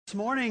This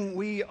morning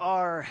we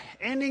are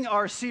ending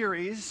our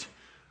series,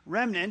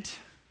 Remnant.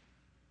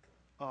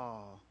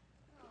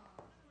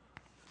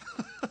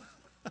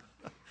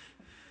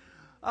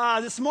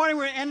 This morning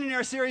we're ending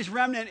our series,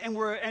 Remnant,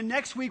 and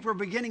next week we're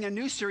beginning a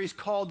new series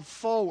called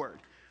Forward.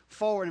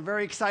 I'm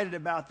very excited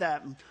about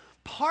that.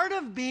 Part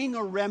of being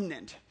a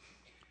remnant,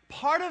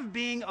 part of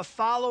being a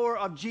follower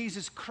of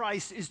Jesus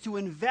Christ is to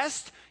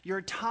invest your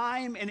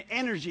time and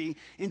energy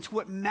into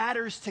what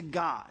matters to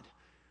God.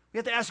 We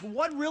have to ask,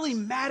 what really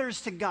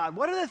matters to God?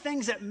 What are the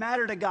things that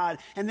matter to God?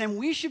 And then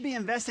we should be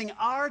investing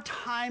our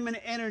time and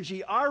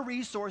energy, our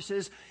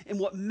resources in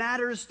what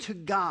matters to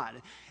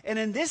God. And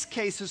in this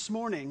case this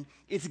morning,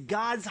 it's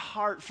God's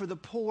heart for the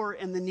poor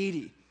and the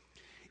needy.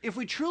 If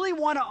we truly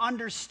want to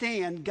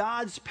understand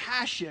God's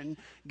passion,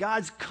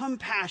 God's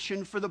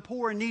compassion for the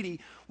poor and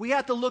needy, we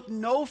have to look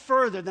no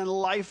further than the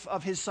life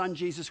of his son,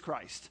 Jesus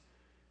Christ.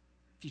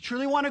 If you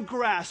truly want to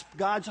grasp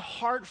God's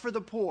heart for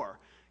the poor,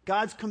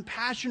 God's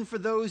compassion for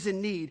those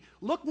in need,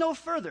 look no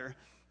further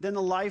than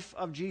the life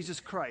of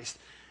Jesus Christ.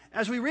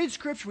 As we read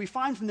Scripture, we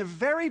find from the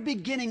very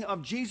beginning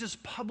of Jesus'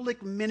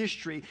 public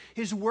ministry,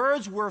 his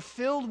words were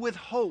filled with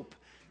hope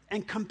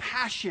and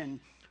compassion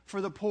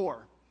for the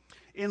poor.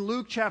 In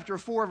Luke chapter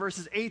 4,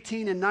 verses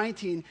 18 and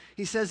 19,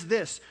 he says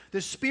this,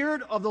 "The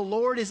Spirit of the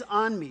Lord is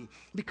on me,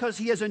 because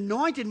he has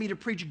anointed me to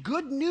preach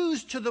good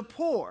news to the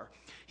poor.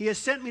 He has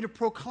sent me to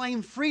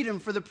proclaim freedom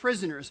for the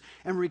prisoners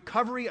and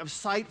recovery of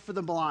sight for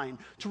the blind,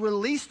 to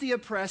release the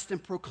oppressed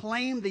and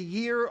proclaim the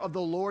year of the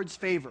Lord's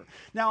favor."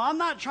 Now, I'm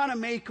not trying to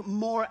make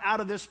more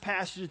out of this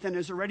passage than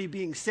is already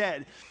being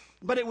said,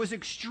 but it was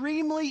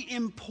extremely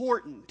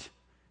important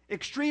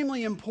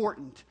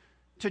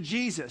to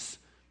Jesus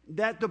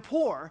that the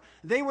poor,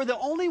 they were the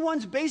only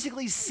ones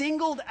basically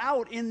singled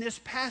out in this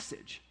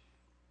passage.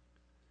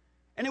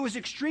 And it was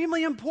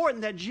extremely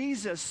important that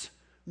Jesus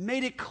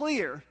made it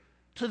clear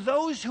to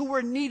those who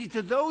were needy,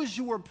 to those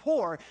who were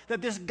poor,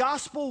 that this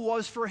gospel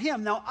was for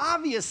him. Now,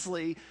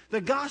 obviously,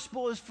 the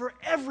gospel is for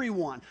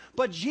everyone,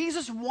 but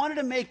Jesus wanted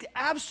to make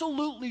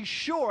absolutely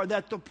sure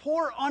that the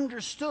poor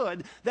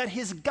understood that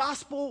his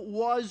gospel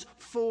was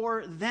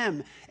for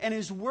them. And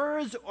his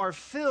words are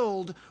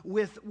filled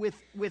with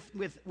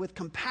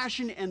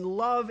compassion and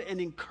love and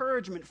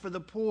encouragement for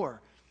the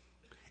poor.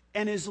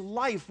 And his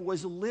life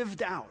was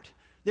lived out.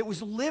 That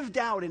was lived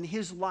out in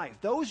his life.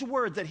 Those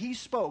words that he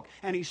spoke,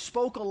 and he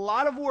spoke a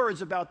lot of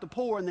words about the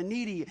poor and the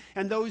needy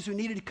and those who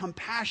needed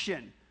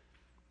compassion.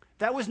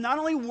 That was not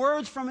only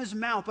words from his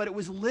mouth, but it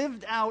was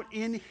lived out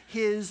in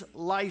his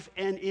life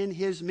and in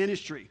his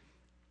ministry.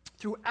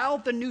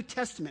 Throughout the New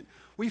Testament,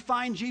 we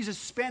find Jesus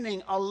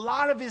spending a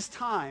lot of his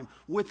time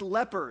with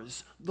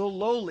lepers, the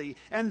lowly,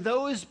 and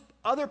those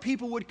other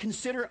people would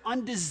consider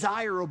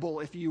undesirable,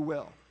 if you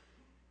will.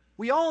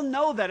 We all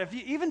know that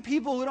even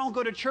people who don't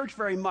go to church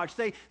very much,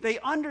 they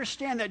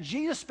understand that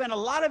Jesus spent a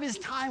lot of his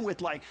time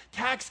with like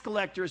tax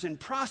collectors and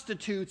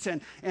prostitutes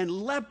and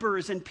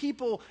lepers and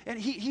people, and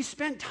he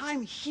spent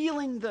time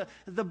healing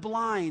the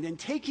blind and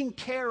taking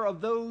care of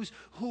those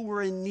who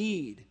were in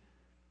need,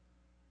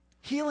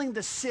 healing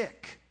the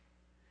sick.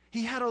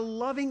 He had a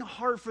loving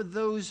heart for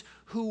those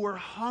who were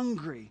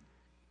hungry,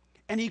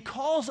 and he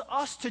calls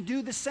us to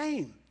do the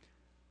same.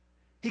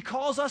 He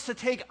calls us to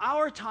take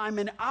our time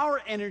and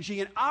our energy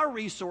and our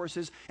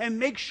resources and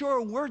make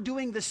sure we're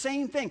doing the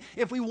same thing.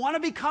 If we want to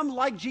become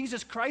like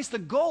Jesus Christ, the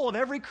goal of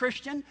every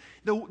Christian,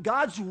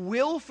 God's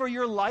will for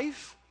your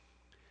life,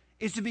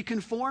 is to be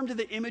conformed to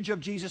the image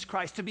of Jesus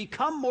Christ, to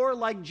become more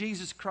like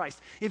Jesus Christ.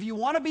 If you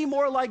want to be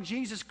more like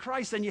Jesus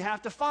Christ, then you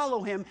have to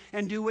follow him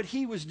and do what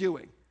he was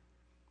doing.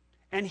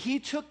 And he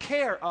took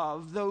care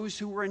of those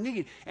who were in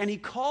need. And he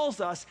calls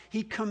us,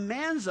 he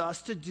commands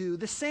us to do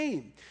the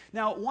same.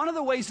 Now, one of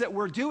the ways that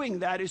we're doing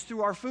that is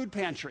through our food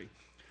pantry.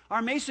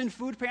 Our Mason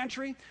Food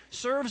Pantry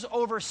serves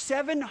over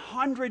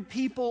 700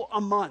 people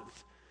a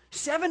month.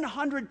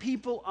 700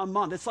 people a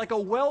month. It's like a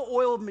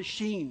well-oiled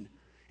machine.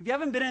 If you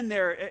haven't been in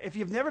there, if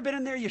you've never been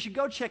in there, you should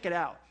go check it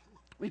out.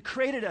 We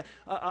created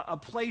a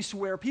place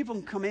where people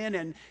can come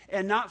in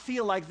and not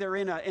feel like they're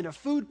in a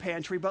food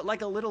pantry, but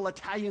like a little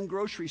Italian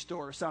grocery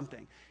store or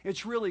something.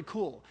 It's really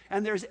cool.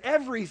 And there's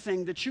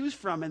everything to choose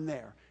from in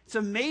there. It's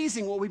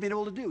amazing what we've been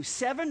able to do.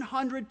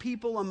 700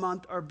 people a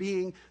month are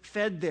being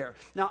fed there.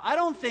 Now, I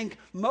don't think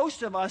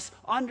most of us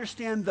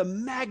understand the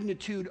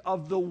magnitude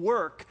of the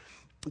work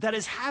that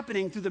is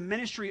happening through the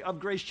ministry of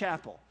Grace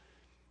Chapel,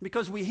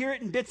 because we hear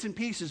it in bits and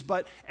pieces.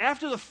 But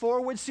after the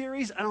Forward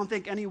series, I don't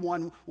think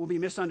anyone will be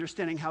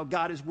misunderstanding how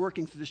God is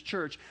working through this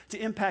church to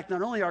impact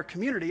not only our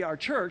community, our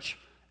church,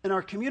 and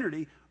our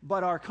community,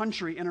 but our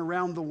country and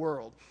around the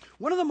world.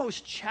 One of the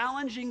most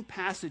challenging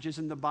passages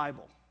in the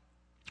Bible,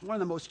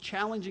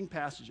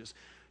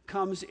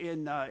 comes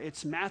in,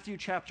 it's Matthew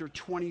chapter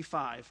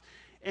 25.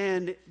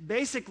 And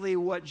basically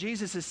what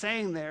Jesus is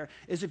saying there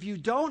is, if you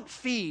don't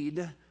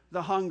feed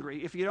the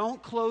hungry, if you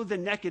don't clothe the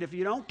naked, if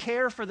you don't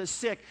care for the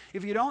sick,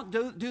 if you don't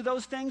do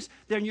those things,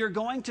 then you're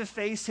going to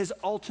face his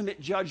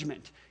ultimate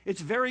judgment. It's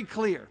very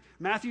clear.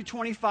 Matthew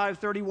 25,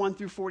 31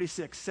 through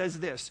 46 says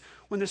this: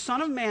 "When the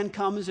Son of Man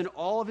comes in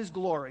all of his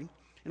glory,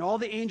 and all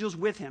the angels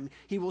with him.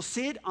 He will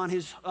sit on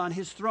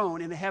his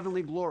throne in the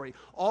heavenly glory.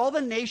 All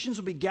the nations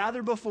will be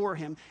gathered before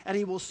him, and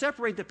he will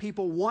separate the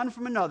people one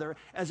from another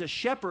as a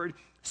shepherd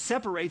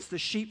separates the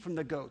sheep from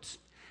the goats.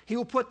 He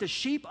will put the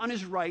sheep on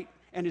his right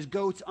and his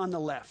goats on the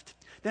left.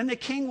 Then the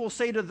king will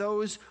say to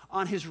those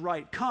on his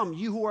right, "Come,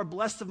 you who are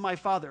blessed of my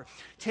Father,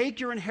 take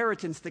your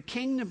inheritance, the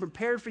kingdom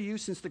prepared for you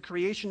since the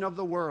creation of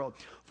the world.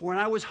 For when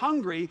I was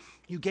hungry,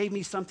 you gave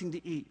me something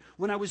to eat.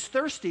 When I was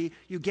thirsty,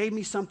 you gave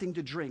me something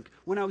to drink.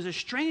 When I was a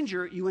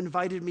stranger, you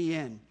invited me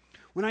in.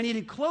 When I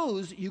needed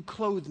clothes, you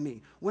clothed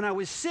me. When I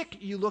was sick,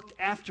 you looked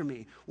after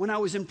me. When I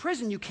was in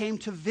prison, you came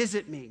to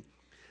visit me."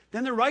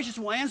 Then the righteous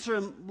will answer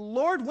him,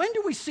 "Lord, when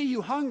did we see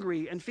you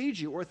hungry and feed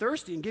you, or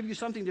thirsty and give you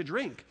something to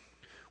drink?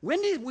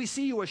 When did we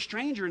see you a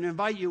stranger and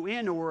invite you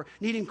in, or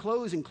needing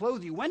clothes and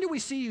clothe you? When did we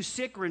see you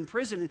sick or in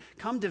prison and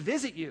come to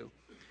visit you?"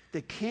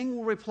 The king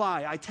will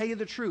reply, "I tell you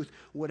the truth,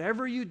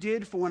 whatever you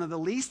did for one of the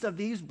least of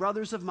these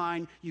brothers of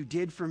mine, you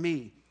did for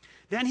me."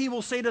 Then he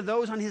will say to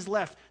those on his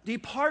left,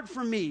 "Depart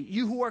from me,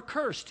 you who are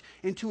cursed,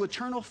 into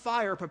eternal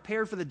fire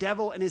prepared for the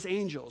devil and his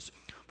angels.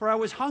 For I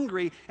was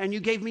hungry, and you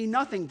gave me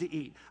nothing to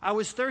eat. I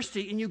was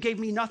thirsty, and you gave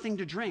me nothing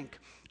to drink.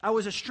 I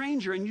was a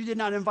stranger, and you did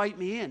not invite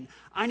me in.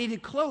 I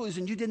needed clothes,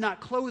 and you did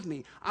not clothe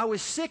me. I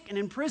was sick and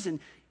in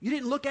prison. You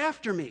didn't look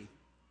after me."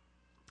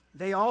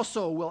 They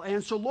also will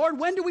answer, "Lord,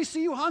 when do we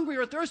see you hungry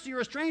or thirsty or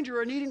a stranger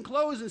or needing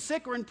clothes and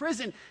sick or in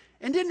prison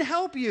and didn't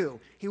help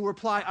you?" He will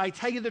reply, "I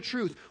tell you the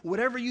truth,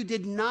 whatever you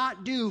did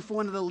not do for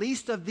one of the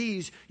least of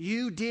these,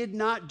 you did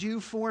not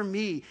do for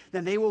me."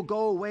 Then they will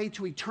go away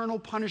to eternal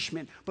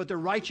punishment, but the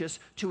righteous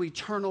to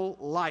eternal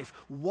life.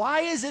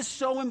 Why is this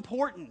so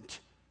important?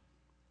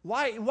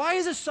 Why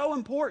is it so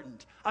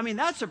important? I mean,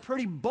 that's a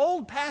pretty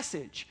bold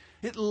passage.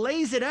 It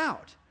lays it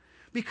out.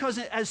 Because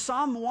as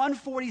Psalm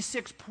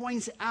 146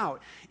 points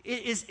out,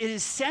 it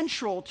is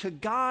central to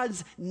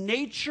God's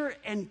nature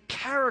and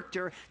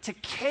character to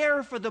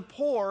care for the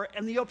poor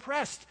and the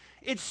oppressed.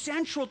 It's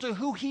central to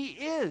who he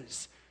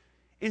is.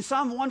 In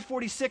Psalm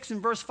 146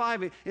 and verse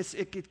 5,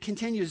 it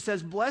continues. It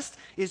says, "Blessed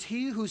is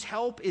he whose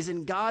help is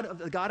in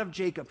the God of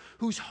Jacob,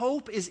 whose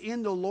hope is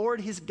in the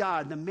Lord his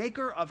God, the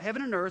maker of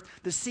heaven and earth,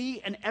 the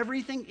sea and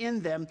everything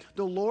in them,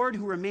 the Lord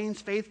who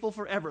remains faithful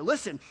forever."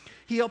 Listen,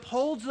 he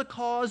upholds the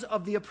cause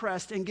of the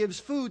oppressed and gives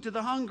food to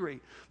the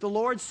hungry. The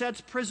Lord sets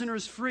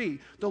prisoners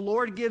free. The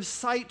Lord gives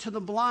sight to the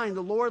blind.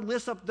 The Lord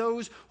lifts up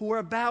those who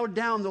are bowed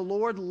down. The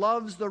Lord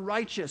loves the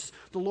righteous.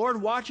 The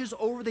Lord watches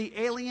over the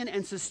alien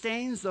and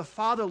sustains the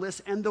fatherless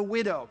and the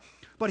widow,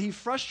 but he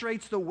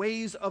frustrates the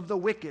ways of the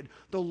wicked.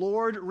 The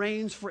Lord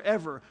reigns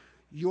forever.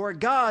 Your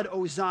God,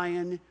 O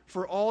Zion,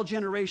 for all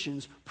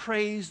generations.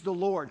 Praise the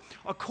Lord.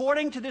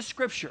 According to this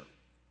scripture,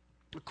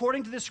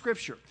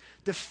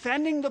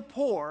 defending the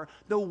poor,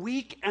 the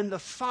weak, and the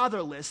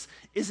fatherless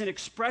is an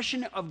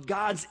expression of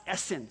God's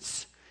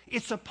essence.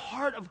 It's a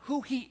part of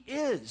who he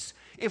is.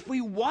 If we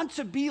want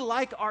to be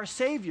like our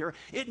Savior,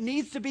 it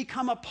needs to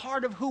become a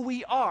part of who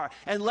we are.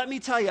 And let me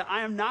tell you,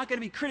 I am not going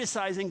to be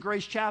criticizing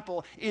Grace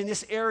Chapel in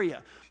this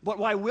area. But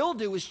what I will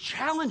do is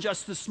challenge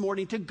us this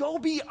morning to go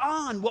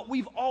beyond what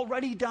we've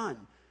already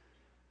done.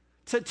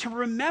 To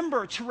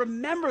remember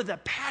the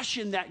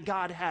passion that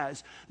God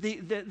has,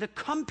 the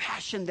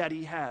compassion that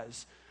he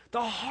has,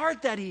 the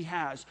heart that he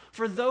has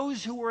for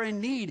those who are in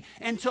need,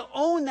 and to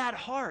own that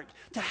heart,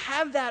 to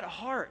have that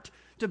heart,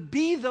 to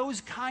be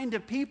those kind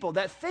of people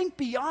that think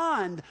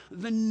beyond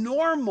the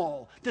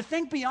normal, to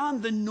think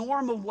beyond the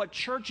norm of what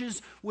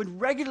churches would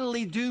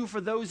regularly do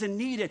for those in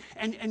need,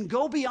 and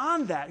go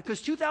beyond that,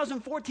 because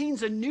 2014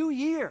 is a new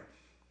year.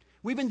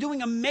 We've been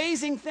doing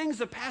amazing things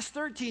the past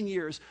 13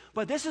 years,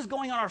 but this is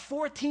going on our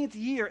 14th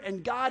year,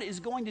 and God is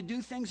going to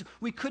do things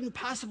we couldn't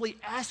possibly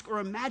ask or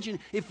imagine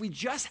if we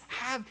just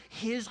have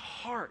his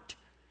heart.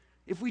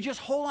 If we just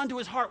hold on to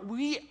his heart,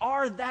 we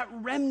are that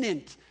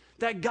remnant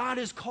that God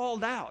has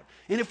called out.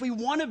 And if we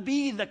want to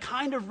be the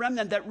kind of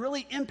remnant that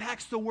really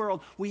impacts the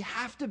world, we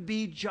have to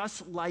be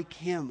just like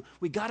him.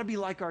 We got to be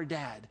like our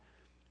dad.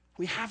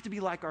 We have to be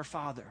like our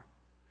father.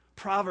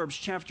 Proverbs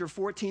chapter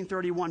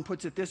 14:31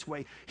 puts it this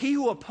way: "He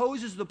who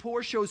opposes the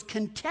poor shows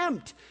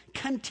contempt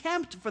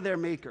for their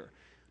maker.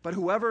 But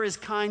whoever is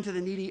kind to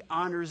the needy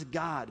honors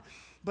God."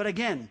 But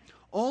again,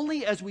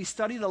 only as we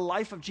study the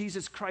life of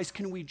Jesus Christ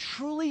can we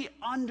truly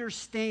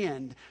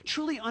understand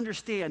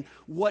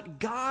what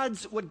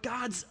God's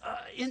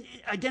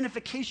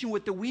identification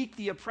with the weak,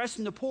 the oppressed,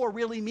 and the poor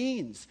really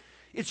means.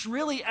 It's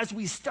really as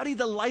we study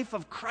the life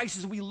of Christ,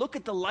 as we look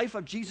at the life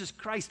of Jesus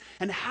Christ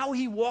and how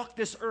he walked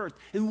this earth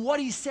and what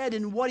he said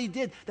and what he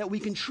did, that we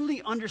can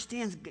truly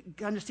understand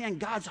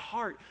God's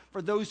heart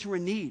for those who are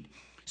in need.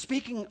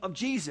 Speaking of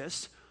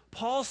Jesus,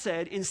 Paul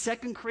said in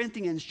 2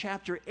 Corinthians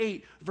chapter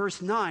 8,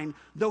 verse 9,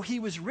 "Though he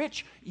was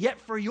rich, yet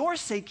for your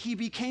sake he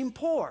became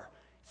poor."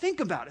 Think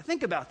about it.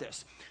 Think about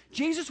this.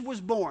 Jesus was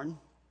born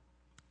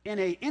in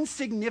an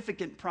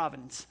insignificant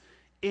province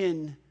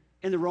in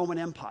the Roman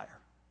Empire,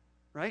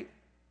 right?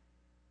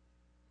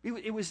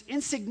 It was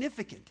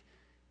insignificant.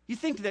 You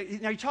think that,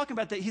 now you're talking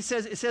about that, it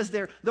says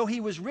there, though he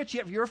was rich,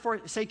 yet for your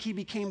sake he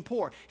became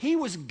poor. He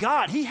was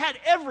God. He had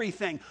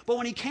everything. But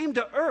when he came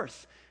to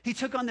earth, he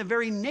took on the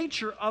very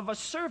nature of a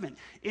servant.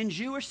 In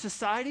Jewish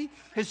society,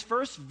 his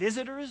first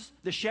visitors,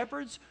 the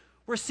shepherds,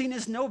 were seen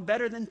as no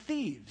better than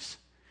thieves.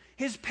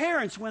 His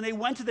parents, when they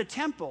went to the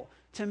temple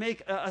to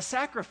make a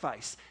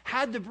sacrifice,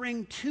 had to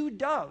bring 2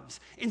 doves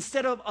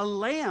instead of a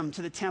lamb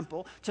to the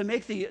temple to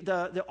make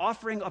the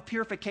offering of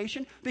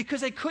purification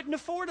because they couldn't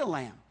afford a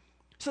lamb.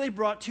 So they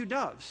brought 2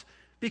 doves.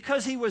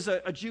 Because he was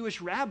a Jewish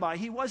rabbi,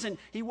 he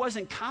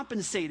wasn't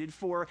compensated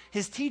for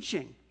his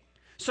teaching.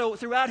 So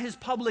throughout his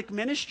public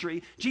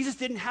ministry, Jesus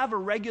didn't have a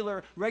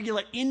regular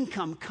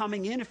income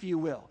coming in, if you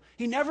will.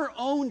 He never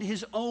owned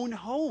his own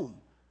home.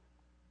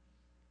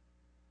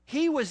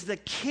 He was the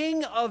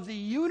king of the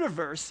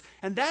universe,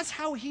 and that's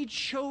how he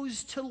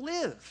chose to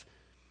live.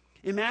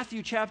 In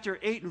Matthew chapter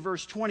 8 and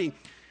verse 20,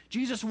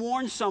 Jesus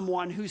warns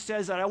someone who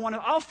says that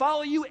I'll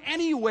follow you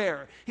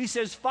anywhere. He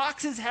says,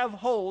 foxes have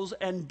holes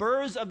and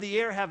birds of the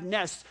air have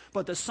nests,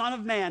 but the Son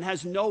of Man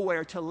has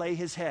nowhere to lay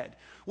his head.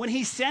 When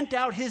he sent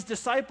out his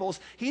disciples,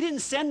 he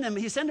didn't send them,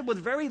 he sent them with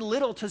very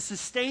little to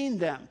sustain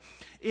them.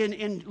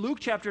 In Luke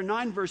chapter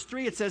 9, verse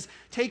 3, it says,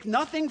 take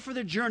nothing for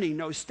the journey,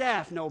 no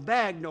staff, no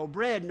bag, no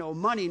bread, no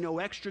money, no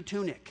extra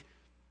tunic.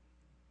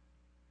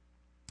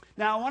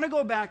 Now, I want to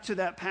go back to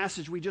that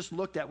passage we just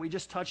looked at, we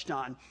just touched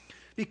on,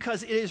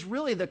 because it is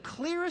really the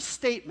clearest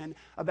statement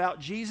about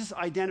Jesus'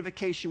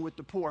 identification with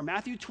the poor.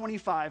 Matthew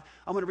 25,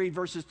 I'm going to read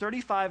verses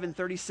 35 and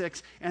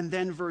 36, and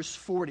then verse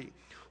 40.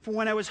 For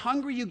when I was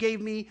hungry, you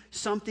gave me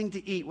something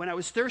to eat. When I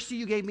was thirsty,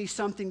 you gave me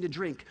something to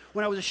drink.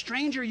 When I was a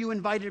stranger, you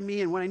invited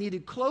me in. When I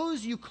needed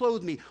clothes, you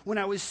clothed me. When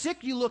I was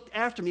sick, you looked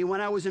after me. When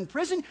I was in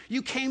prison,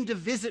 you came to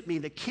visit me.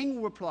 The king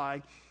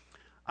replied,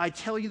 I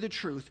tell you the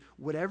truth.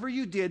 Whatever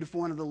you did for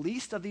one of the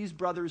least of these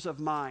brothers of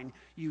mine,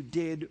 you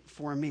did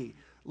for me.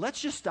 Let's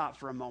just stop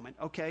for a moment,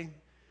 okay?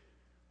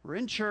 We're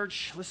in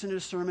church, listen to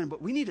the sermon,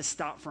 but we need to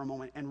stop for a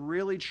moment and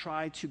really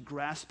try to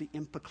grasp the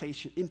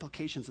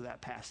implications of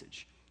that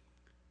passage.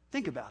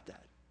 Think about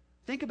that.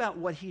 Think about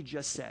what he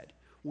just said.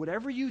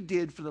 Whatever you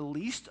did for the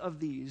least of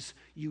these,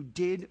 you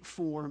did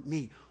for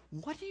me.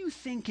 What do you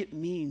think it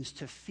means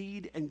to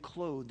feed and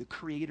clothe the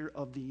creator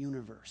of the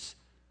universe?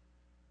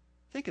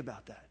 Think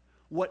about that.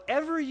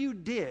 Whatever you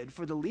did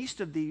for the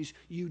least of these,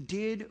 you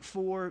did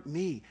for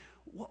me.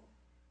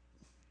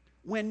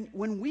 When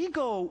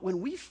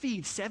we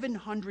feed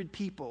 700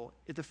 people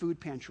at the food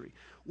pantry,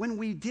 when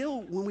we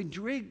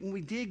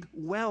dig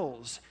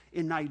wells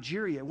in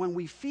Nigeria, when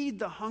we feed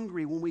the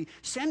hungry, when we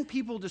send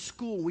people to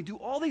school, we do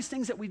all these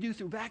things that we do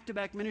through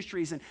back-to-back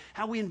ministries and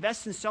how we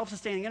invest in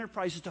self-sustaining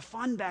enterprises to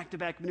fund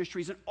back-to-back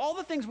ministries and all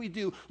the things we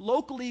do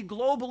locally,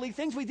 globally,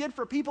 things we did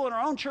for people in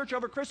our own church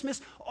over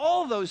Christmas,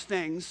 all those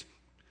things.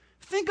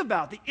 Think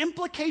about the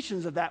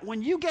implications of that.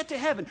 When you get to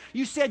heaven,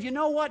 you said, you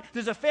know what?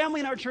 There's a family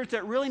in our church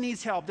that really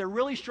needs help. They're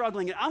really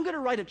struggling, and I'm going to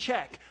write a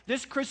check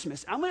this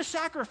Christmas. I'm going to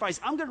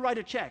sacrifice. I'm going to write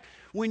a check.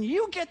 When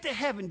you get to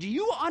heaven, do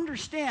you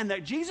understand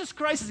that Jesus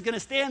Christ is going to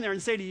stand there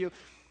and say to you,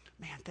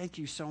 man, thank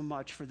you so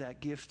much for that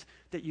gift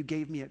that you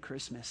gave me at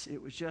Christmas.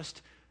 It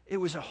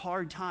was a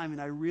hard time, and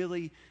I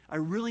really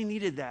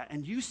needed that.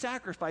 And you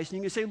sacrificed, and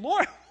you can say,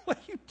 Lord, what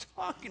are you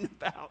talking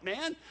about,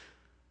 man?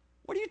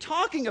 What are you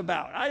talking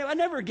about? I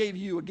never gave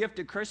you a gift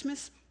at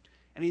Christmas.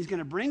 And he's going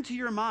to bring to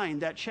your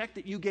mind that check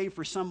that you gave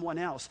for someone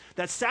else,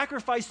 that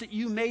sacrifice that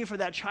you made for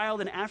that child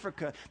in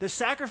Africa, the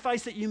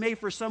sacrifice that you made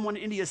for someone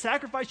in India, the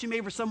sacrifice you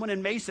made for someone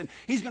in Mason.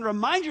 He's going to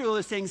remind you of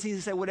those things. He's going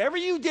to say, whatever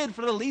you did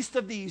for the least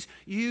of these,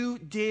 you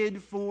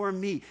did for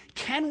me.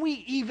 Can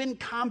we even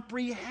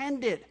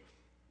comprehend it?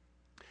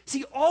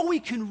 See, all we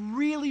can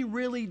really,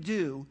 really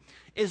do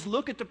is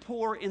look at the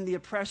poor and the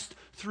oppressed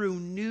through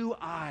new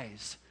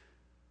eyes.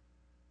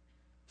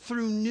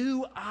 Through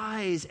new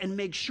eyes, and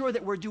make sure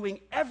that we're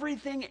doing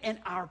everything in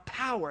our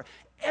power,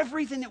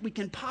 everything that we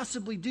can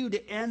possibly do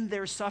to end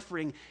their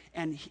suffering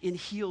and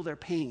heal their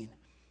pain.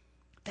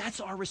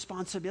 That's our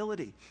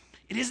responsibility.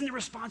 It isn't the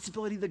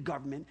responsibility of the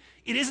government.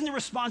 It isn't the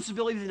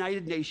responsibility of the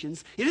United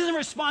Nations. It isn't the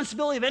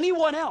responsibility of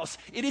anyone else.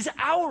 It is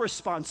our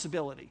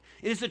responsibility.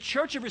 It is the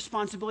church's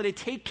responsibility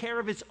to take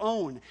care of its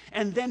own.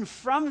 And then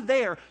from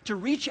there, to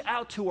reach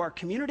out to our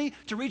community,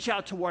 to reach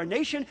out to our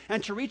nation,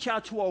 and to reach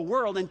out to our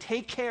world and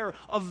take care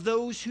of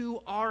those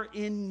who are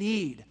in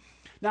need.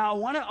 Now,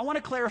 I want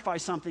to clarify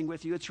something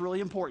with you. It's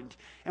really important,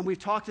 and we've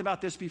talked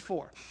about this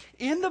before.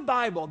 In the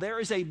Bible, there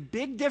is a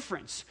big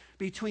difference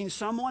between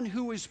someone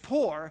who is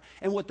poor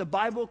and what the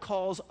Bible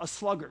calls a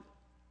sluggard.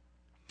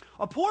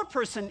 A poor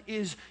person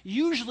is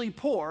usually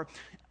poor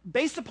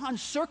based upon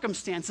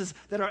circumstances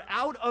that are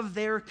out of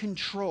their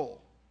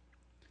control.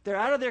 They're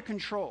out of their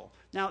control.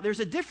 Now, there's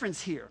a difference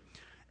here.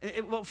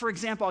 Well, for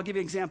example, I'll give you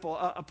an example.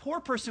 A poor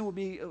person will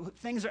be,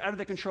 things are out of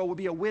their control, will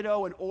be a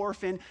widow, an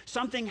orphan.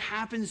 Something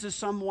happens to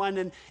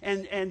someone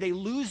and they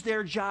lose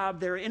their job.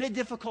 They're in a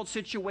difficult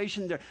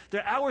situation.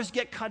 Their hours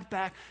get cut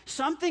back.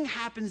 Something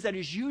happens that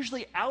is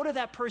usually out of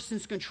that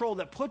person's control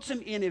that puts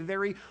them in a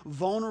very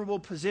vulnerable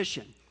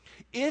position.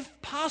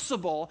 If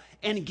possible,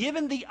 and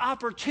given the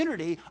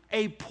opportunity,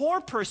 a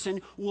poor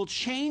person will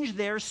change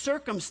their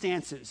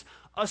circumstances.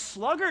 A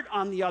sluggard,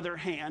 on the other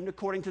hand,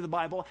 according to the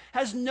Bible,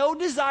 has no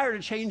desire to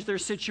change their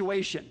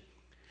situation.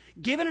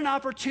 Given an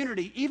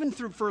opportunity, even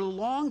for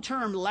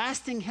long-term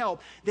lasting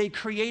help, they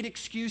create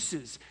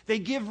excuses. They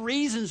give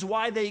reasons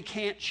why they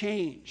can't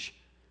change.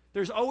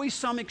 There's always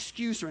some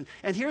excuse.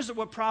 And here's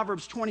what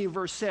Proverbs 20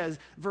 verse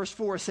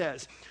 4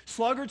 says.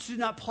 Sluggards do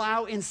not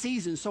plow in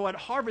season, so at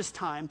harvest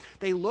time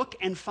they look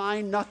and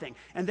find nothing.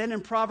 And then in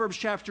Proverbs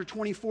chapter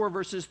 24,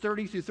 verses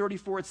 30 through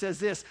 34, it says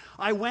this,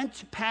 I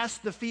went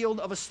past the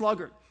field of a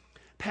sluggard,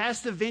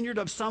 past the vineyard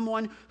of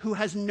someone who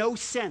has no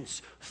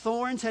sense.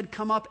 Thorns had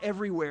come up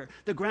everywhere.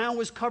 The ground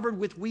was covered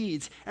with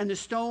weeds, and the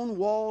stone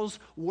wall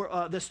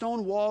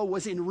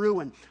was in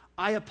ruin.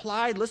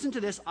 Listen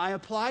to this, I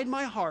applied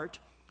my heart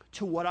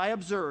to what I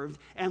observed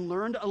and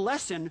learned a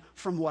lesson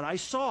from what I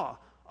saw.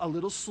 A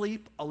little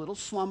sleep, a little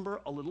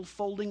slumber, a little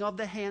folding of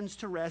the hands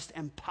to rest,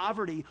 and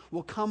poverty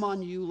will come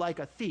on you like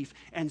a thief,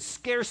 and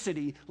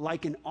scarcity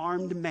like an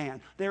armed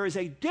man. There is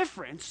a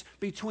difference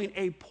between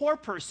a poor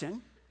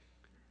person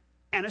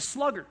and a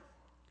sluggard.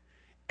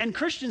 And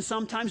Christians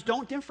sometimes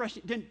don't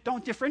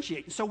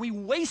differentiate. So we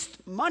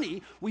waste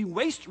money, we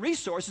waste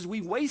resources, we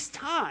waste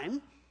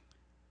time.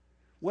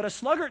 What a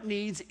sluggard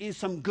needs is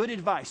some good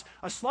advice.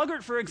 A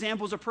sluggard, for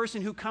example, is a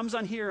person who comes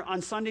on here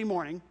on Sunday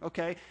morning,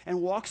 okay,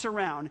 and walks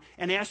around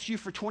and asks you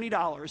for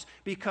 $20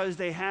 because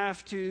they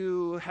have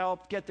to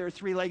help get their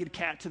three-legged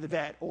cat to the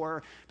vet,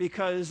 or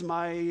because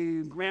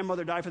my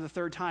grandmother died for the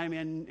third time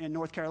in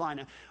North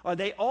Carolina.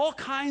 All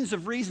kinds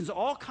of reasons,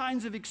 all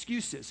kinds of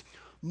excuses.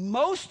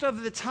 Most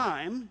of the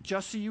time,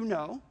 just so you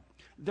know,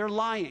 they're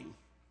lying.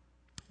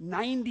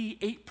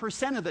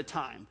 98% of the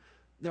time,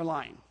 they're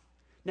lying.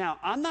 Now,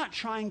 I'm not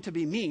trying to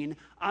be mean.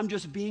 I'm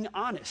just being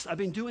honest. I've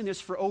been doing this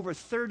for over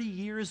 30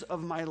 years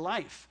of my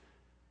life.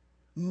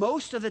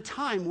 Most of the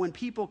time when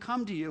people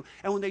come to you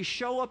and when they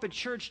show up at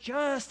church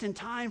just in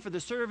time for the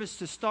service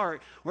to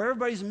start, where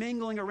everybody's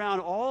mingling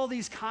around, all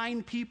these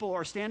kind people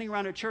are standing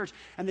around a church,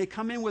 and they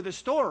come in with a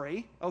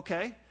story,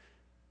 okay?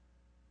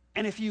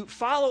 And if you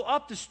follow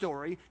up the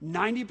story,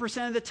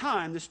 90% of the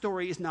time, the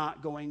story is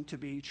not going to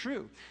be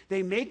true.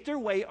 They make their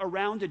way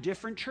around to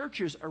different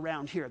churches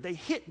around here. They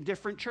hit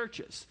different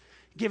churches,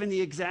 given the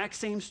exact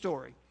same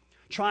story,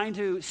 trying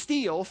to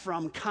steal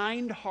from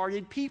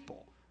kind-hearted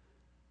people.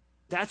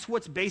 That's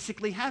what's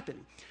basically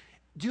happening.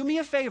 Do me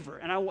a favor,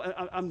 and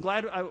I'm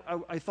glad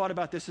I thought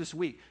about this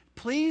week.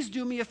 Please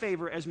do me a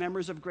favor as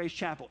members of Grace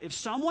Chapel. If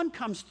someone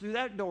comes through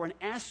that door and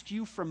asks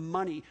you for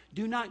money,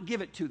 do not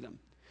give it to them.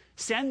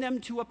 Send them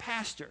to a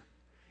pastor.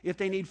 If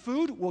they need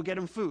food, we'll get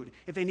them food.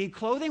 If they need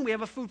clothing, we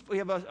have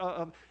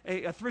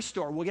a thrift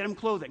store. We'll get them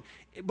clothing.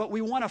 But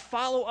we want to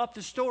follow up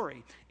the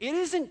story. It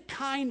isn't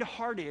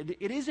kind-hearted.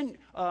 It isn't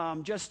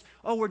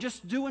we're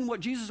just doing what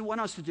Jesus would want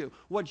us to do.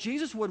 What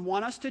Jesus would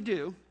want us to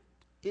do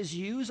is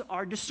use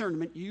our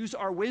discernment, use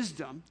our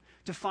wisdom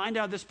to find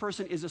out this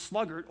person is a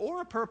sluggard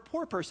or a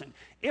poor person.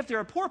 If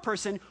they're a poor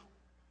person,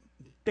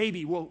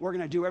 we're going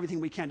to do everything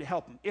we can to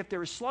help them. If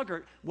they're a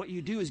sluggard, what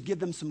you do is give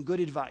them some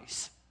good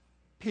advice,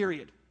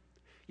 period.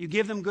 You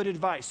give them good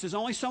advice. There's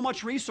only so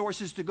much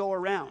resources to go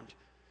around.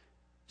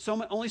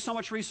 Only so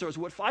much resource.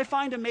 What I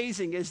find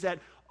amazing is that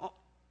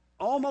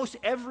almost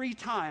every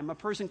time a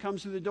person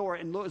comes through the door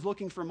and is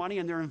looking for money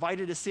and they're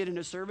invited to sit in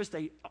a service,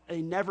 they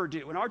never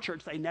do. In our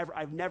church,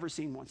 I've never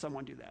seen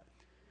someone do that.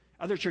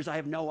 Other churches, I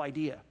have no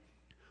idea.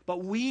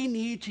 But we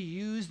need to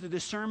use the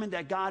discernment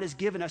that God has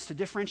given us to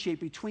differentiate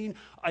between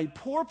a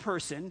poor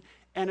person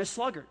and a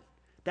sluggard.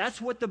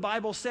 That's what the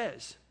Bible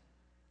says.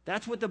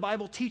 That's what the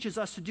Bible teaches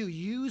us to do.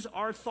 Use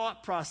our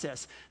thought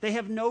process. They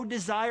have no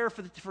desire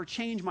for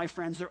change, my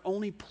friends. They're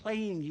only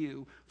playing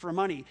you for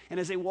money. And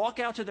as they walk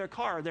out to their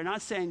car, they're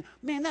not saying,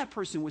 man, that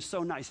person was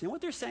so nice. You know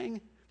what they're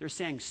saying? They're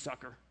saying,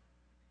 sucker.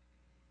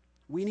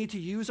 We need to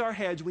use our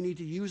heads. We need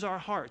to use our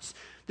hearts.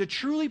 The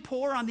truly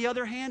poor, on the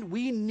other hand,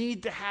 we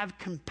need to have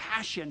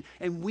compassion,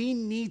 and we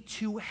need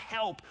to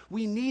help.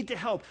 We need to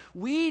help.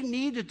 We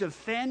need to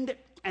defend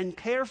and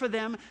care for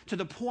them to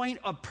the point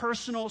of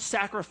personal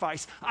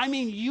sacrifice. I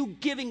mean, you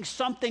giving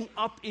something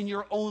up in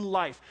your own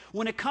life.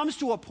 When it comes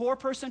to a poor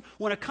person,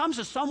 when it comes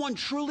to someone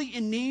truly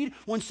in need,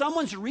 when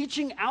someone's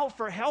reaching out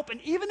for help, and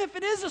even if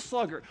it is a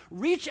sluggard,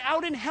 reach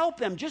out and help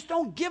them. Just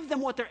don't give them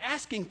what they're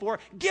asking for.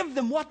 Give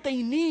them what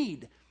they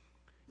need.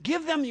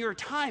 Give them your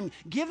time.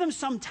 Give them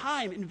some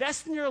time.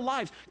 Invest in their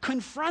lives.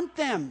 Confront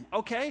them,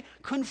 okay?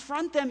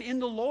 Confront them in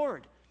the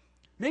Lord.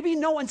 Maybe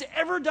no one's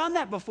ever done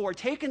that before,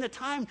 taken the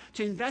time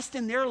to invest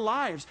in their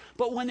lives.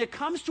 But when it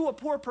comes to a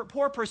poor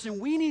person,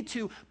 we need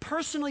to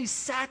personally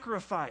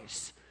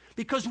sacrifice.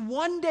 Because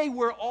one day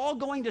we're all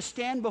going to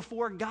stand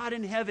before God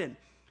in heaven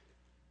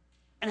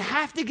and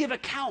have to give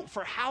account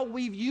for how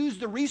we've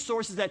used the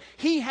resources that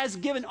He has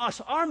given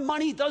us. Our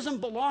money doesn't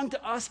belong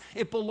to us.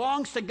 It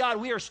belongs to God.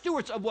 We are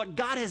stewards of what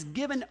God has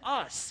given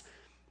us.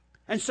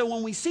 And so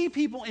when we see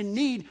people in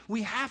need,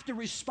 we have to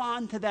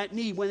respond to that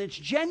need. When it's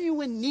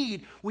genuine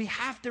need, we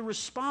have to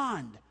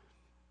respond.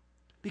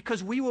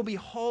 because we will be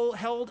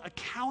held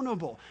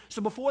accountable.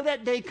 So before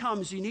that day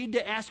comes, you need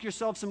to ask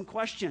yourself some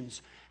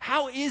questions.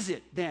 How is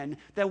it then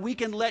that we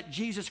can let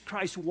Jesus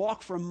Christ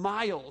walk for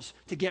miles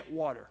to get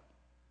water?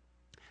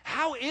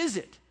 How is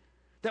it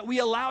that we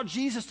allow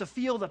Jesus to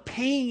feel the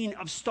pain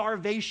of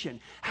starvation?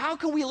 How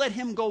can we let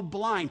him go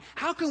blind?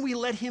 How can we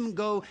let him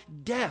go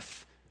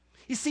deaf?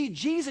 You see,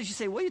 Jesus, you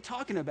say, what are you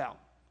talking about?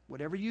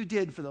 Whatever you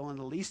did for one of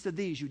the least of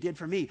these, you did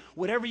for me.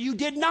 Whatever you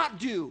did not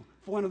do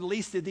for one of the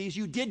least of these,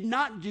 you did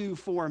not do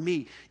for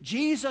me.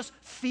 Jesus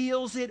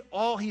feels it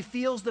all. He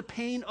feels the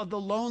pain of the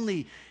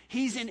lonely.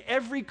 He's in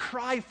every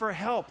cry for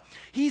help.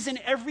 He's in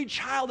every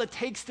child that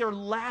takes their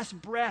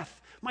last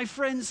breath. My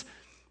friends,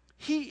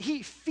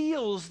 he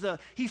feels the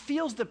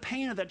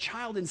pain of that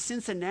child in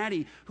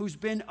Cincinnati who's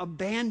been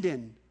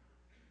abandoned,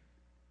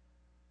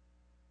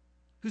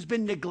 who's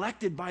been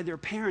neglected by their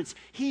parents.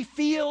 He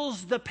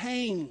feels the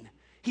pain.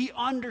 He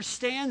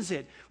understands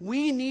it.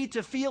 We need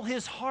to feel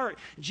his heart.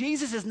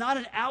 Jesus is not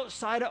an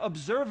outsider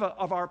observer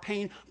of our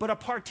pain, but a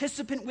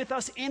participant with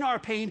us in our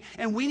pain,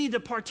 and we need to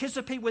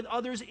participate with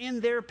others in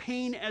their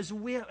pain as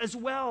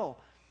well.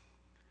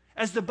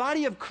 As the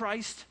body of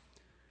Christ,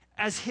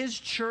 as his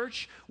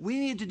church, we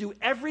need to do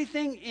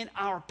everything in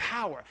our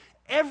power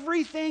to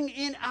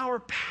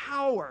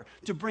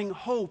bring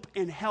hope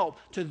and help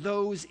to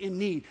those in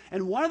need.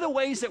 And one of the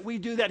ways that we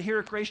do that here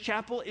at Grace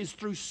Chapel is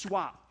through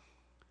SWAP.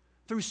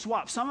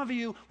 Some of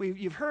you,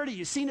 you've heard it,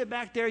 you've seen it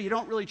back there, you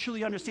don't really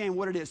truly understand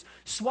what it is.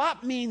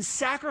 SWAP means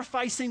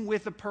sacrificing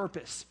with a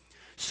purpose.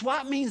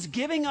 SWAP means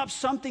giving up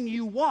something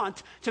you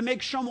want to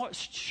make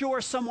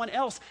sure someone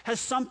else has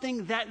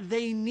something that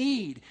they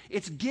need.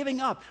 It's giving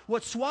up.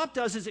 What SWAP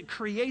does is it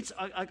creates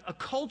a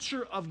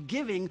culture of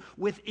giving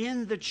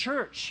within the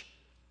church.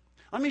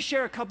 Let me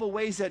share a couple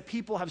ways that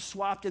people have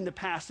swapped in the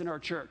past in our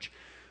church.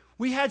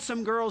 We had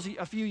some girls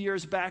a few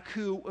years back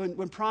who,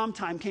 when prom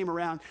time came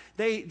around,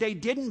 they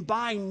didn't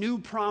buy new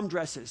prom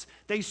dresses.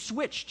 They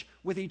switched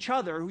with each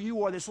other. You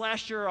wore this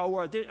last year, I'll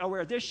wear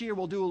it this year,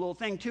 we'll do a little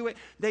thing to it.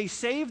 They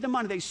saved the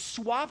money. They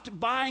swapped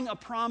buying a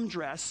prom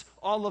dress,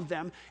 all of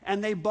them,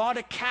 and they bought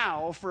a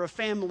cow for a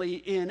family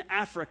in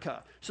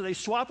Africa. So they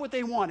swapped what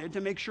they wanted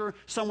to make sure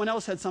someone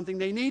else had something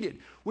they needed.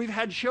 We've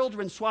had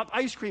children swap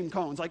ice cream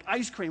cones, like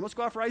ice cream. Let's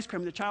go out for ice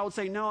cream. The child would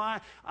say, no,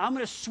 I'm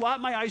going to swap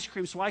my ice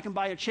cream so I can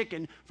buy a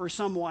chicken for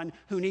someone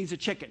who needs a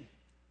chicken.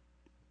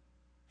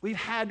 We've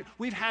had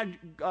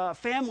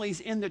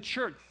families in the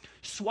church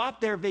swap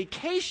their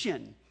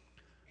vacation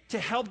to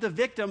help the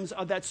victims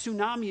of that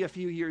tsunami a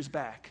few years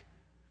back.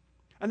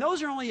 And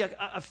those are only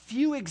a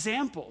few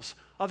examples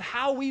of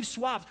how we've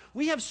swapped.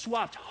 We have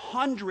swapped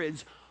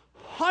hundreds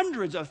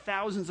of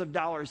thousands of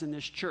dollars in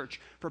this church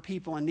for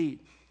people in need.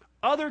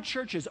 Other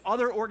churches,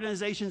 other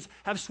organizations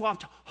have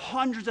swapped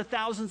hundreds of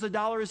thousands of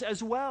dollars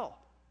as well.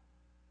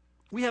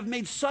 We have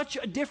made such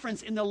a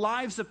difference in the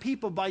lives of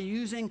people by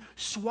using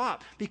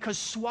SWAP, because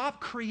SWAP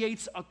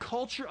creates a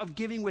culture of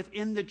giving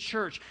within the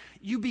church.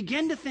 You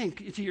begin to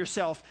think to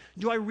yourself,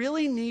 do I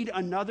really need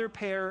another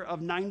pair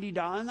of $90?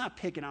 I'm not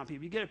picking on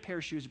people. You get a pair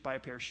of shoes, buy a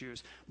pair of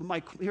shoes.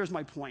 But here's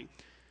my point.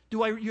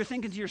 You're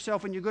thinking to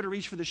yourself when you go to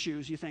reach for the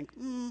shoes, you think,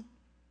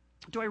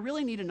 do I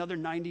really need another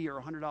 $90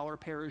 or $100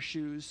 pair of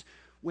shoes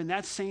when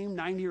that same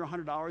 $90 or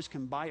 $100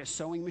 can buy a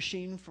sewing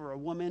machine for a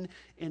woman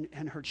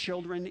and her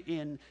children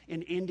in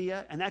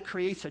India, and that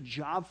creates a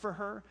job for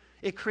her?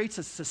 It creates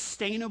a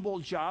sustainable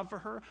job for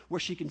her where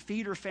she can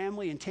feed her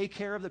family and take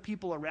care of the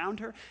people around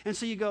her. And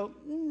so you go,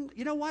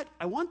 you know what?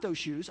 I want those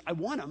shoes. I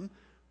want them,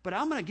 but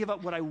I'm going to give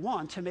up what I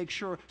want to make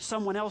sure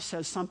someone else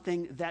has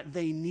something that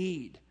they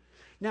need.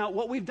 Now,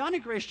 what we've done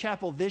at Grace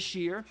Chapel this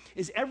year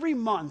is every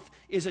month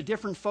is a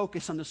different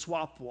focus on the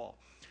SWAP wall.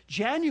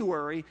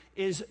 January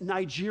is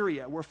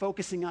Nigeria. We're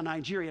focusing on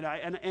Nigeria.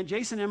 And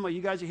Jason and Emily,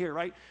 you guys are here,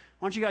 right?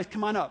 Why don't you guys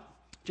come on up?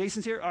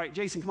 Jason's here? All right,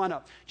 Jason, come on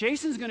up.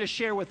 Jason's going to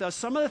share with us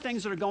some of the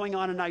things that are going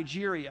on in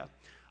Nigeria,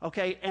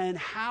 okay, and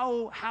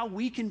how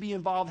we can be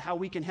involved, how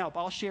we can help.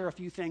 I'll share a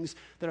few things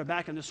that are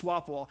back on the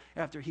SWAP wall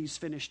after he's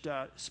finished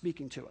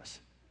speaking to us.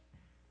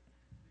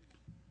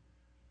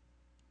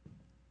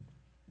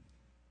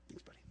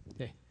 Thanks, buddy.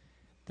 Hey,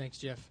 thanks,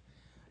 Jeff.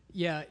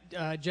 Yeah,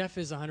 Jeff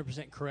is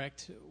 100%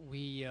 correct.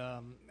 We,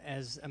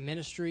 as a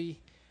ministry,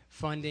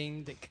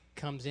 funding that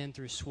comes in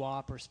through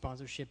SWAP or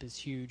sponsorship is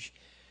huge.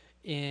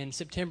 In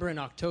September and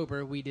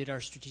October, we did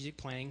our strategic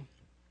planning,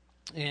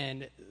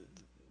 and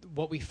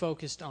what we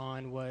focused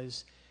on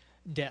was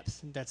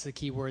depth. That's the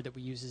key word that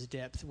we use is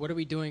depth. What are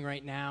we doing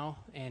right now,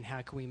 and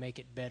how can we make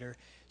it better?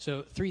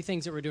 So 3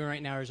 things that we're doing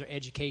right now is our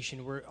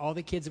education. All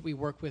the kids that we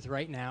work with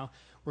right now,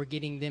 we're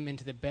getting them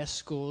into the best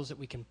schools that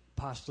we can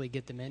possibly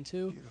get them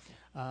into.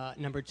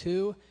 Number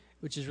 2,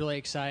 which is really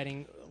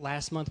exciting,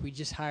 last month we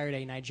just hired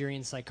a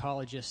Nigerian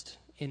psychologist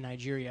in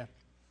Nigeria.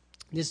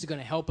 This is going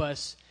to help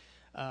us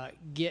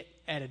get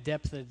at a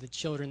depth of the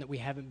children that we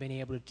haven't been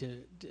able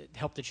to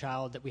help the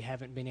child that we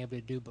haven't been able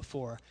to do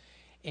before.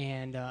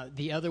 And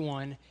the other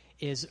one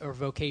is our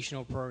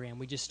vocational program.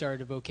 We just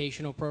started a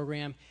vocational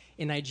program.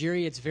 In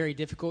Nigeria, it's very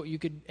difficult. You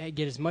could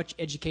get as much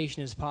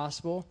education as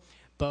possible,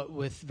 but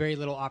with very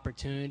little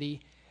opportunity,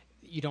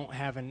 you don't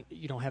have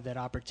that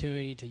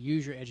opportunity to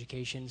use your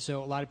education.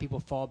 So a lot of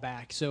people fall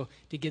back. So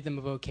to give them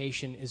a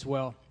vocation as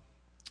well.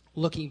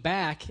 Looking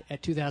back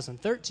at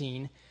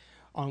 2013,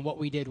 on what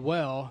we did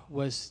well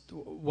was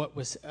what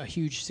was a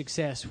huge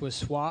success was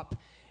SWAP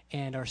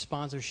and our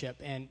sponsorship.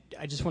 And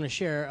I just want to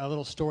share a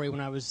little story.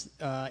 When I was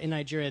in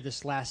Nigeria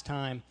this last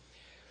time,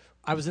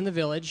 I was in the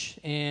village,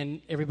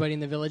 and everybody in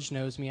the village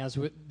knows me. I was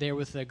there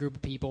with a group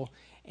of people,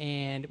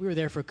 and we were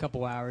there for a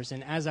couple hours.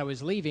 And as I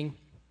was leaving,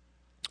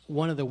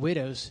 one of the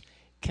widows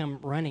come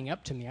running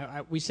up to me.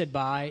 We said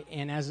bye,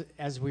 and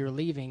as we were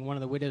leaving, one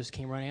of the widows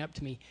came running up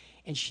to me,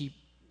 and she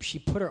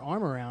put her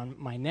arm around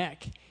my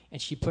neck,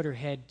 and she put her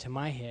head to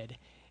my head,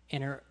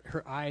 and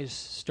her eyes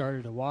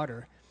started to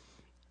water.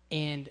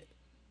 And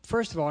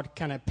first of all, to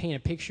kind of paint a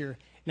picture,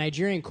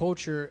 Nigerian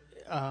culture,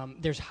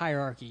 there's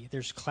hierarchy,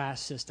 there's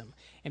class system.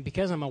 And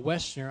because I'm a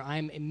Westerner,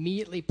 I'm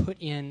immediately put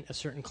in a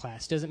certain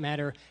class. Doesn't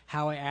matter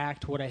how I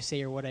act, what I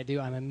say, or what I do,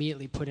 I'm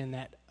immediately put in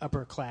that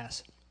upper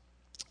class.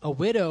 A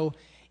widow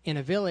in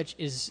a village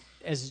is,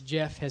 as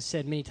Jeff has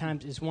said many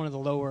times, is one of the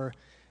lower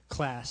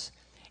class.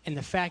 And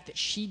the fact that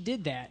she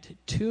did that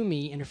to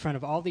me in front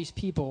of all these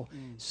people,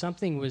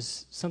 something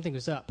was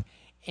up.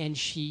 And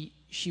she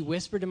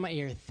whispered in my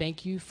ear,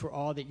 "Thank you for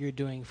all that you're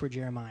doing for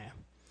Jeremiah."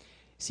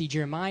 See,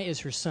 Jeremiah is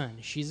her son.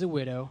 She's a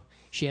widow.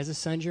 She has a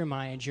son,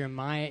 Jeremiah, and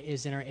Jeremiah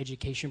is in our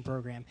education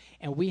program.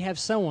 And we have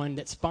someone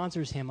that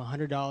sponsors him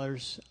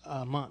 $100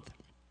 a month.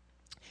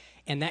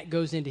 And that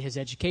goes into his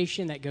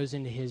education. That goes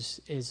into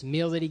his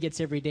meal that he gets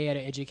every day at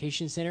an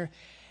education center.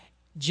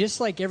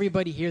 Just like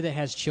everybody here that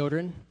has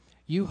children,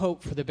 you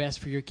hope for the best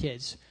for your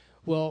kids.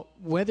 Well,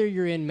 whether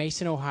you're in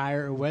Mason,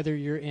 Ohio, or whether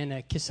you're in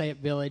a Kisayat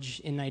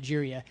village in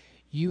Nigeria,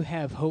 you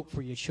have hope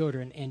for your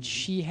children. And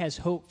she has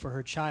hope for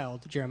her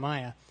child,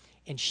 Jeremiah,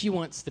 and she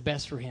wants the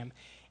best for him.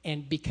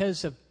 And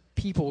because of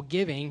people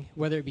giving,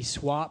 whether it be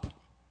SWAP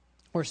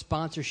or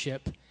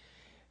sponsorship,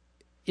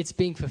 it's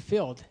being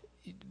fulfilled.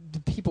 The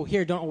people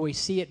here don't always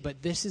see it,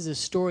 but this is a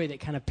story that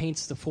kind of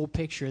paints the full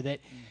picture that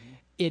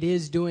it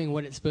is doing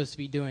what it's supposed to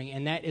be doing,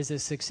 and that is a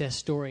success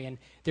story. And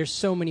there's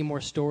so many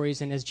more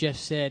stories, and as Jeff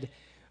said,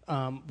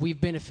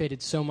 we've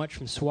benefited so much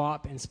from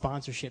SWAP and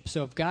sponsorship.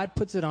 So if God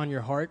puts it on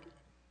your heart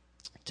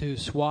to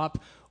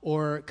SWAP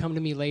or come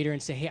to me later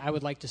and say, "Hey, I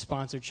would like to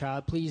sponsor a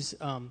child," please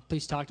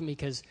talk to me,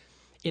 because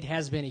it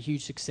has been a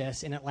huge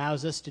success, and it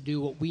allows us to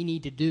do what we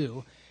need to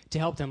do to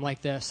help them.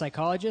 Like the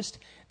psychologist,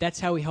 that's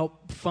how we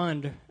help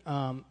fund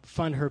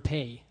her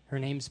pay. Her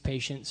name's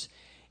Patience,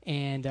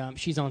 and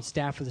she's on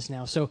staff with us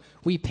now. So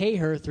we pay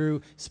her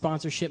through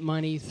sponsorship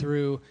money,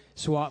 through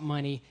SWAP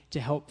money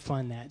to help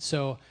fund that.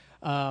 So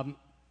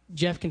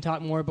Jeff can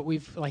talk more, but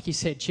we've, like he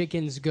said,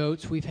 chickens,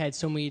 goats, we've had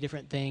so many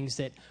different things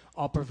that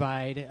all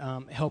provide,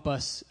 help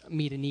us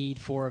meet a need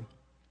for